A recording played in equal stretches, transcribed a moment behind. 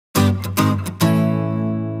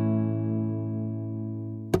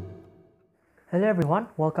Hello everyone,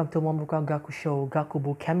 welcome to MONBUKAGAKUSHO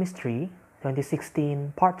Gakubu Chemistry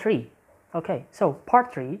 2016 Part 3. Okay, so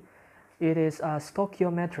Part 3, it is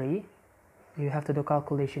stoichiometry. You have to do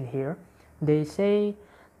calculation here. They say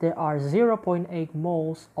there are 0.8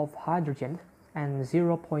 moles of hydrogen and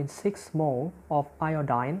 0.6 mole of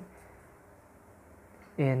iodine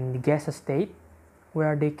in the gaseous state,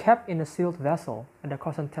 where they kept in a sealed vessel at a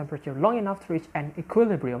constant temperature long enough to reach an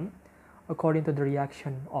equilibrium according to the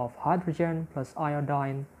reaction of hydrogen plus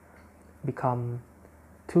iodine become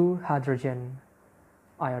 2 hydrogen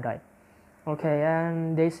iodide. Okay,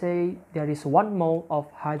 and they say there is 1 mole of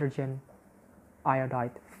hydrogen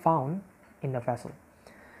iodide found in the vessel.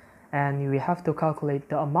 And we have to calculate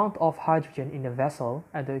the amount of hydrogen in the vessel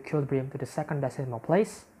at the equilibrium to the second decimal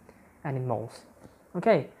place and in moles.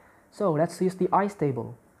 Okay, so let's use the ice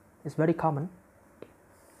table. It's very common.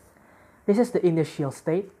 This is the initial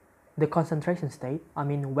state, the concentration state,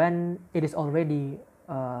 when it is already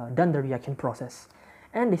done the reaction process.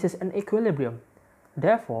 And this is an equilibrium.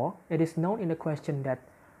 Therefore, it is known in the question that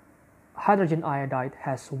hydrogen iodide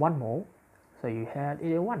has 1 mole, so you had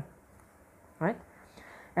it 1, right?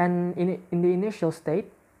 And in the initial state,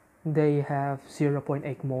 they have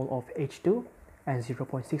 0.8 mole of H2 and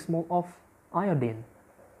 0.6 mole of iodine.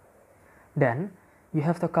 Then you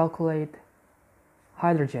have to calculate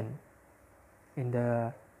hydrogen in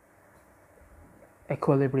the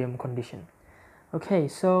equilibrium condition. Okay,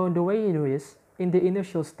 so the way you do is, in the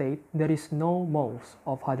initial state, there is no moles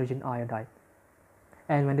of hydrogen iodide.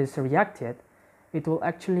 And when it's reacted, it will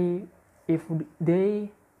actually, if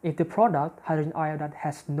the product, hydrogen iodide,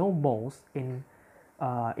 has no moles in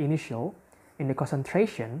the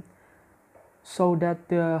concentration, so that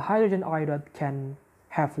the hydrogen iodide can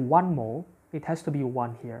have 1 mole, it has to be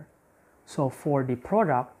 1 here. So for the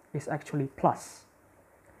product, it's actually plus.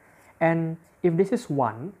 And if this is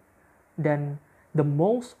 1, then the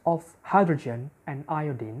moles of hydrogen and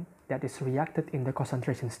iodine that is reacted in the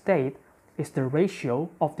concentration state is the ratio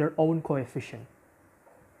of their own coefficient.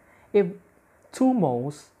 If 2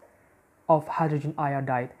 moles of hydrogen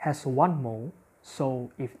iodide has 1 mole,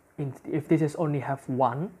 so if this is only have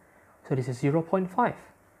 1, so this is 0.5,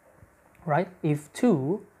 right? If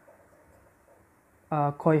 2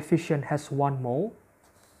 coefficient has 1 mole,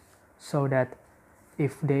 so that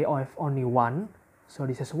if they have only 1, so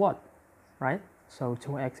this is what, right? So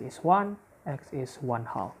 2x is 1, x is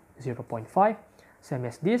 1/2, 0.5, same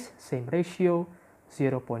as this, same ratio,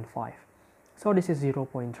 0.5. So this is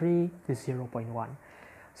 0.3, this is 0.1.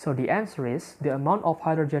 So the answer is, the amount of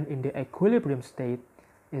hydrogen in the equilibrium state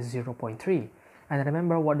is 0.3. And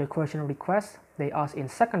remember what the question requests, they ask in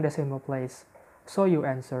second decimal place, so you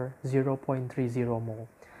answer 0.30 mole.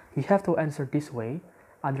 You have to answer this way,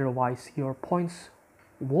 otherwise your points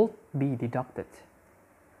would be deducted.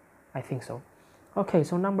 I think so. Okay,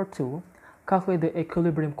 so number 2, calculate the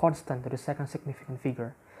equilibrium constant to the second significant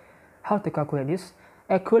figure. How to calculate this?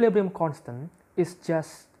 Equilibrium constant is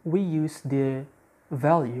just, we use the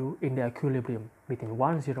value in the equilibrium between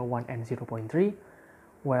 1, 0, 1 and 0.3,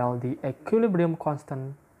 while the equilibrium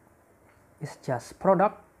constant is just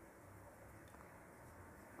product,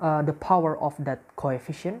 the power of that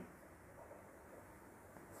coefficient,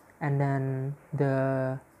 and then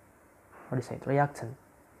the reactant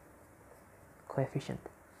coefficient.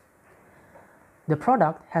 The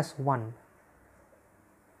product has 1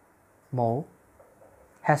 mole,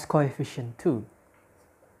 has coefficient 2,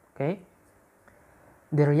 okay?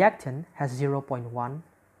 The reactant has 0.1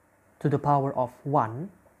 to the power of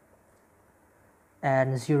 1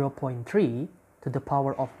 and 0.3 to the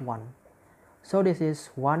power of 1. So this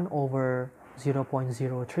is 1 over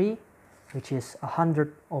 0.03, which is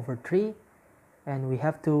 100/3, and we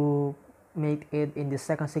have to make it in the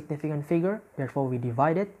second significant figure, therefore we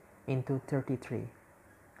divide it into 33.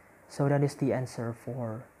 So that is the answer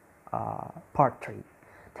for part 3.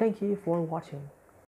 Thank you for watching.